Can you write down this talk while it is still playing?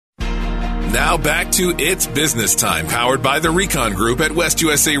Now back to It's Business Time, powered by the Recon Group at West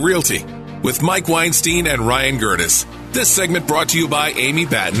USA Realty, with Mike Weinstein and Ryan Gertis. This segment brought to you by Amy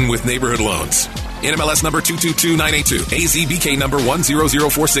Batten with Neighborhood Loans. NMLS number 222982, AZBK number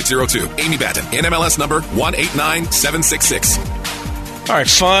 1004602. Amy Batten, NMLS number 189766. All right,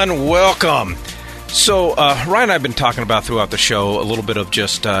 fun, welcome. So, Ryan and I have been talking about throughout the show a little bit of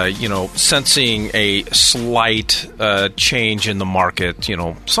just, sensing a slight change in the market,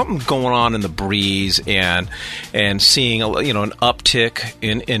 something going on in the breeze and seeing, an uptick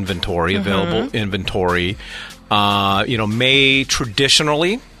in inventory, available inventory. May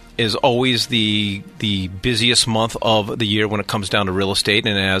traditionally is always the busiest month of the year when it comes down to real estate.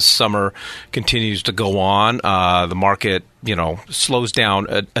 And as summer continues to go on, the market, slows down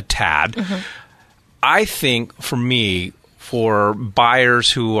a tad. I think for me, for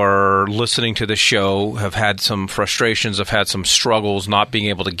buyers who are listening to the show, have had some frustrations, have had some struggles not being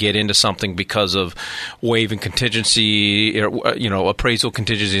able to get into something because of waiving contingency, appraisal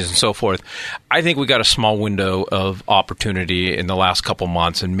contingencies and so forth. I think we got a small window of opportunity in the last couple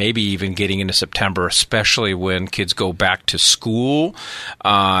months, and maybe even getting into September, especially when kids go back to school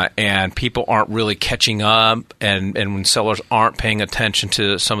and people aren't really catching up, and when sellers aren't paying attention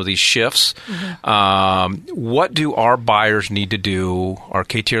to some of these shifts. What do our buyers need to do, our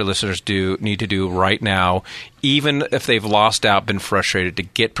KTR listeners need to do right now, even if they've lost out, been frustrated, to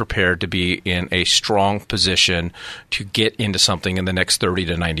get prepared to be in a strong position to get into something in the next 30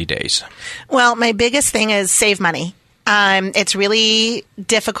 to 90 days? Well, my biggest thing is save money. It's really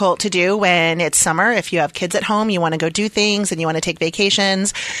difficult to do when it's summer. If you have kids at home, you want to go do things and you want to take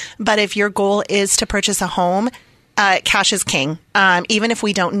vacations. But if your goal is to purchase a home, cash is king. Even if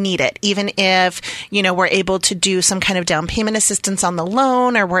we don't need it, even if, we're able to do some kind of down payment assistance on the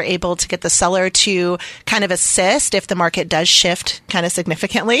loan, or we're able to get the seller to kind of assist if the market does shift kind of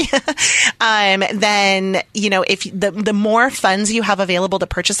significantly, then, if the more funds you have available to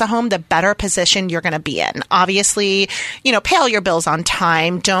purchase a home, the better position you're going to be in. Obviously, pay all your bills on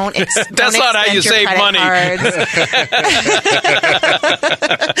time. Don't That's not how you save money.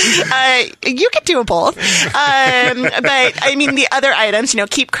 You could do both. But I mean, the other items,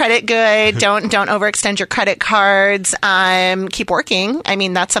 keep credit good. Don't overextend your credit cards. Keep working. I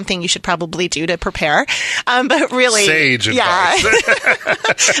mean, that's something you should probably do to prepare. But really, sage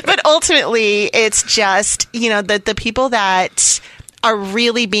advice. But ultimately, it's just, the people that are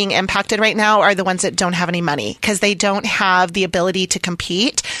really being impacted right now are the ones that don't have any money, because they don't have the ability to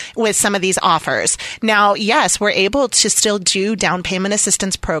compete with some of these offers. Now, yes, we're able to still do down payment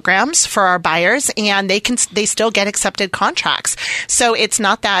assistance programs for our buyers, and they still get accepted contracts. So it's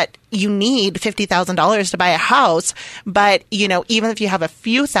not that you need $50,000 to buy a house, but even if you have a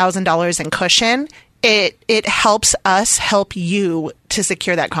few $1,000s in cushion, it helps us help you to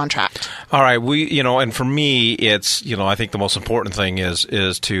secure that contract. All right. And for me, it's, I think the most important thing is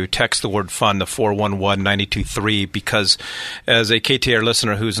to text the word FUN to 411-923, because as a KTR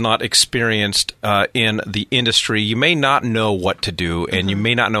listener who's not experienced in the industry, you may not know what to do, and you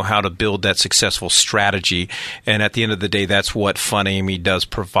may not know how to build that successful strategy. And at the end of the day, that's what Fun Amy does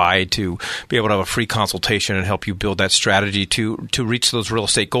provide, to be able to have a free consultation and help you build that strategy to reach those real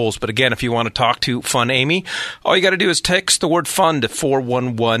estate goals. But again, if you want to talk to Fun Amy, all you got to do is text the word FUN to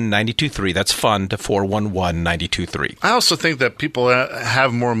 411-923. That's FUN to 411-923. I also think that people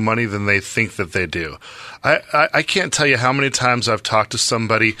have more money than they think that they do. I can't tell you how many times I've talked to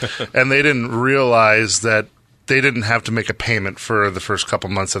somebody and they didn't realize that they didn't have to make a payment for the first couple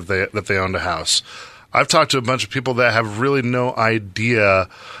months that they owned a house. I've talked to a bunch of people that have really no idea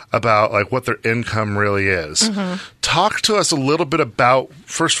about what their income really is. Talk to us a little bit about,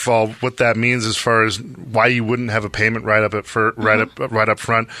 first of all, what that means as far as why you wouldn't have a payment right up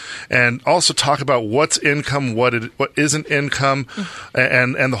front, and also talk about what's income, what isn't income,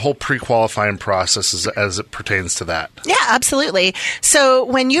 and the whole pre-qualifying process as it pertains to that. Yeah, absolutely. So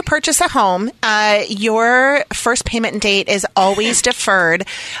when you purchase a home, your first payment date is always deferred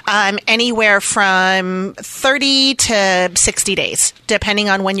anywhere from 30 to 60 days, depending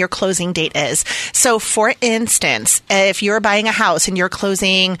on when your closing date is. So for instance, if you're buying a house and you're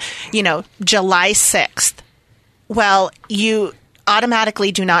closing, July 6th, well, you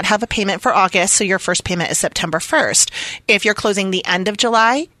automatically do not have a payment for August, so your first payment is September 1st. If you're closing the end of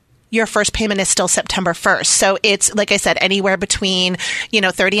July, your first payment is still September 1st. So it's, like I said, anywhere between,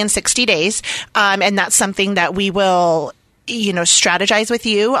 30 and 60 days. And that's something that we will strategize with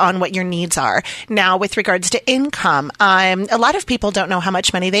you on what your needs are. Now, with regards to income, a lot of people don't know how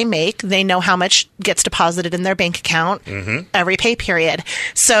much money they make. They know how much gets deposited in their bank account every pay period.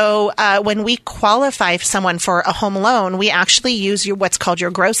 So when we qualify someone for a home loan, we actually use what's called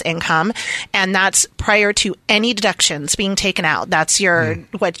your gross income, and that's prior to any deductions being taken out. That's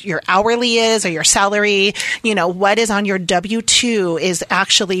what your hourly is or your salary. What is on your W-2 is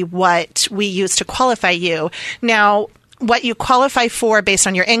actually what we use to qualify you. Now, what you qualify for based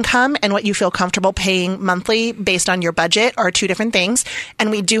on your income and what you feel comfortable paying monthly based on your budget are two different things. And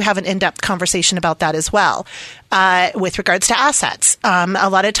we do have an in-depth conversation about that as well. With regards to assets, a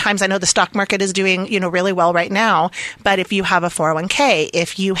lot of times I know the stock market is doing, really well right now. But if you have a 401k,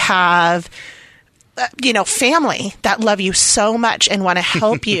 if you have family that love you so much and want to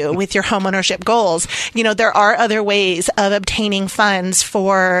help you with your homeownership goals, there are other ways of obtaining funds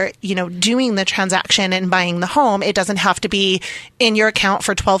for, doing the transaction and buying the home. It doesn't have to be in your account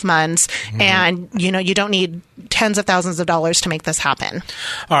for 12 months. And, you don't need tens of thousands of dollars to make this happen.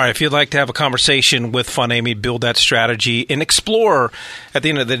 All right. If you'd like to have a conversation with Fun Amy, build that strategy and explore, at the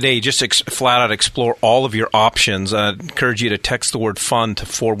end of the day, just flat out explore all of your options. I encourage you to text the word FUN to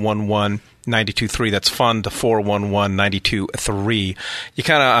 411-923. That's FUN to 411-923. You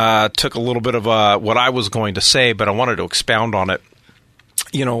kind of took a little bit of what I was going to say, but I wanted to expound on it.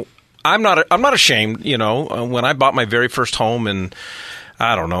 I'm not ashamed. When I bought my very first home in,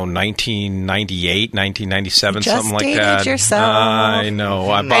 I don't know, 1998, 1997, something like that. Yourself. I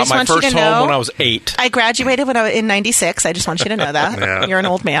know. I bought my first home when I was 8. I graduated in 96. I just want you to know that. Yeah. You're an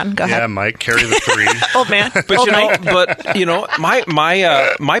old man. Go ahead. Yeah, Mike, carry the 3. Old man.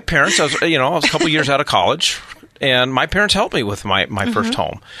 My parents, I was a couple years out of college, and my parents helped me with my first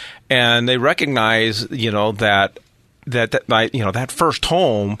home. And they recognize, that first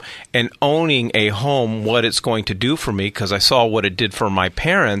home and owning a home, what it's going to do for me, because I saw what it did for my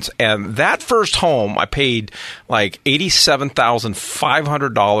parents. And that first home, I paid like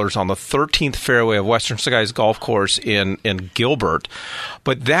 $87,500 on the 13th fairway of Western Skies Golf Course in Gilbert.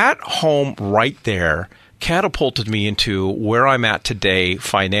 But that home right there catapulted me into where I'm at today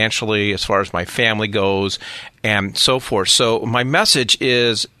financially, as far as my family goes, and so forth. So my message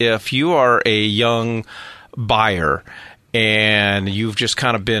is, if you are a young buyer and you've just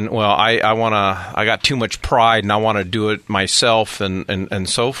kind of been, I got too much pride and I want to do it myself and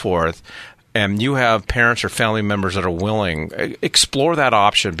so forth, and you have parents or family members that are willing, explore that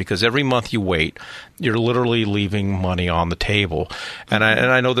option, because every month you wait, you're literally leaving money on the table. And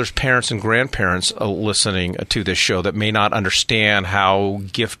I know there's parents and grandparents listening to this show that may not understand how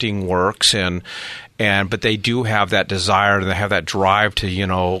gifting works, but they do have that desire and they have that drive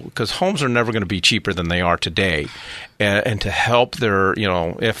to, because homes are never going to be cheaper than they are today. And to help their,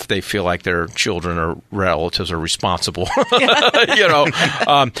 if they feel like their children or relatives are responsible, but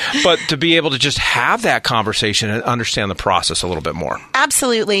to be able to just have that conversation and understand the process a little bit more.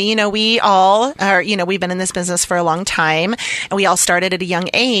 Absolutely. We all are, we've been in this business for a long time, and we all started at a young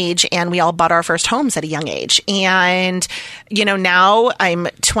age, and we all bought our first homes at a young age. And, now I'm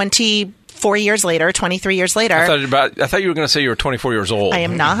 23 years later. I thought you were going to say you were 24 years old. I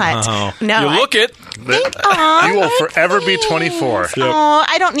am not. Oh. No, you look it. You will forever be 24. Yep. Oh,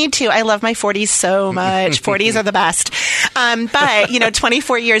 I don't need to. I love my 40s so much. 40s are the best. But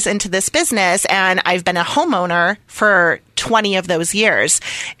 24 years into this business, and I've been a homeowner for 20 of those years.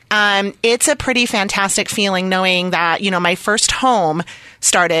 It's a pretty fantastic feeling knowing that, my first home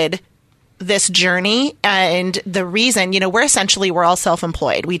started this journey. And the reason, we're all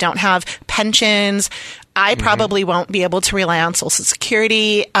self-employed. We don't have pensions. I probably won't be able to rely on Social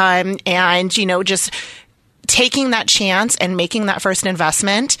Security. And, just taking that chance and making that first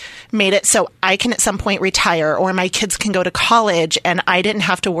investment made it so I can at some point retire, or my kids can go to college, and I didn't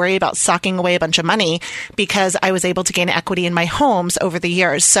have to worry about socking away a bunch of money because I was able to gain equity in my homes over the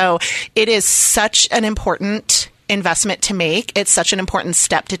years. So it is such an important investment to make. It's such an important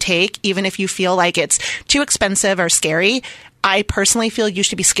step to take, even if you feel like it's too expensive or scary. I personally feel you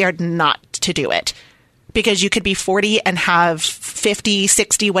should be scared not to do it, because you could be 40 and have 50,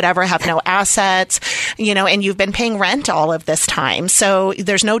 60, whatever, have no assets, and you've been paying rent all of this time. So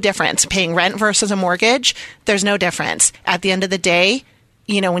there's no difference. Paying rent versus a mortgage, there's no difference. At the end of the day,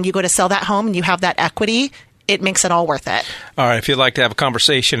 when you go to sell that home and you have that equity, it makes it all worth it. All right. If you'd like to have a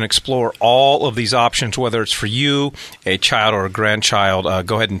conversation and explore all of these options, whether it's for you, a child, or a grandchild,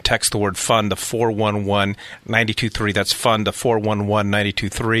 go ahead and text the word FUN to 411-923. That's FUN to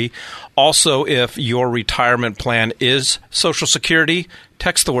 411-923. Also, if your retirement plan is Social Security,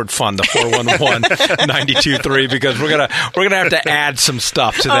 text the word FUN to 411-923 because we're gonna have to add some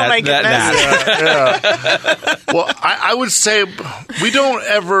stuff to that. Oh my goodness. Yeah. Well, I would say we don't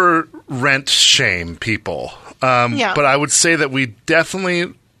ever rent shame people. But I would say that we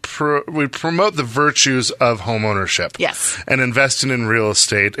definitely we promote the virtues of home ownership. Yes. And investing in real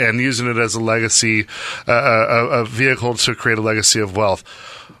estate and using it as a legacy, a vehicle to create a legacy of wealth.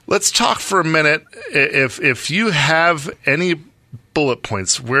 Let's talk for a minute. If you have any bullet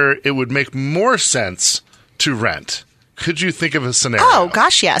points where it would make more sense to rent, could you think of a scenario? Oh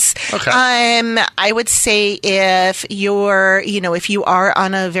gosh, yes. Okay. I would say if you are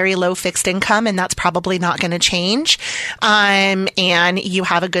on a very low fixed income, and that's probably not going to change, and you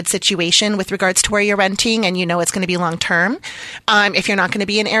have a good situation with regards to where you're renting, and it's going to be long term. If you're not going to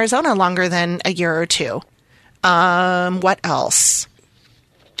be in Arizona longer than a year or two, what else?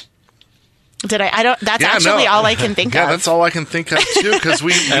 That's actually all I can think of. Yeah, that's all I can think of too. Because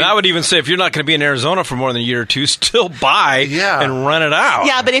and I would even say if you're not going to be in Arizona for more than a year or two, still buy and rent it out.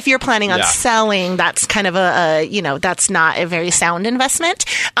 Yeah, but if you're planning on selling, that's kind of that's not a very sound investment.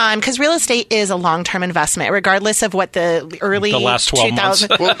 Because real estate is a long-term investment, regardless of what the last 12 months.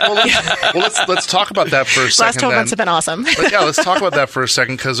 Let's talk about that for a second. Last 12 months have been awesome. But let's talk about that for a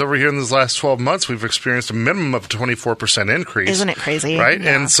second because over here in these last 12 months, we've experienced a minimum of 24% increase. Isn't it crazy? Right,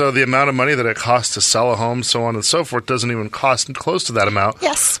 Yeah. and so the amount of money that it costs to sell a home, so on and so forth, doesn't even cost close to that amount.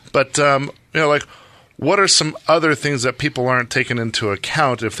 Yes. But, what are some other things that people aren't taking into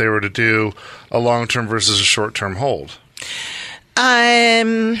account if they were to do a long-term versus a short-term hold?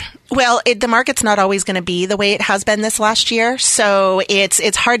 The market's not always going to be the way it has been this last year. So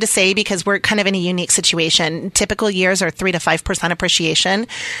it's hard to say because we're kind of in a unique situation. Typical years are 3 to 5% appreciation.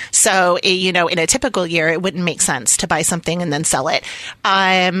 So, in a typical year, it wouldn't make sense to buy something and then sell it.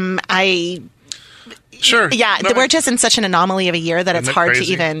 Sure. Yeah, we're just in such an anomaly of a year that it's hard crazy?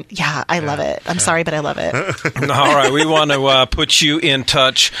 to even... Yeah, I love it. I'm sorry, but I love it. All right. We want to put you in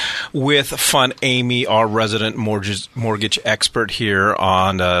touch with Fun Amy, our resident mortgage expert here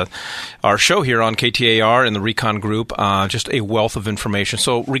on our show here on KTAR and the Recon Group. Just a wealth of information.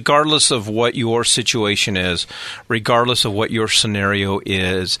 So regardless of what your situation is, regardless of what your scenario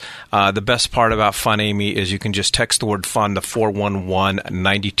is, the best part about Fun Amy is you can just text the word FUN to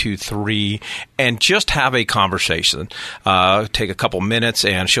 411-923 and just have a conversation. Take a couple minutes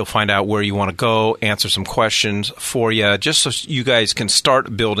and she'll find out where you want to go, answer some questions for you, just so you guys can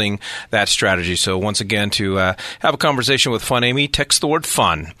start building that strategy. So once again, to have a conversation with Fun Amy, text the word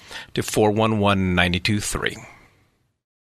FUN to 411-923.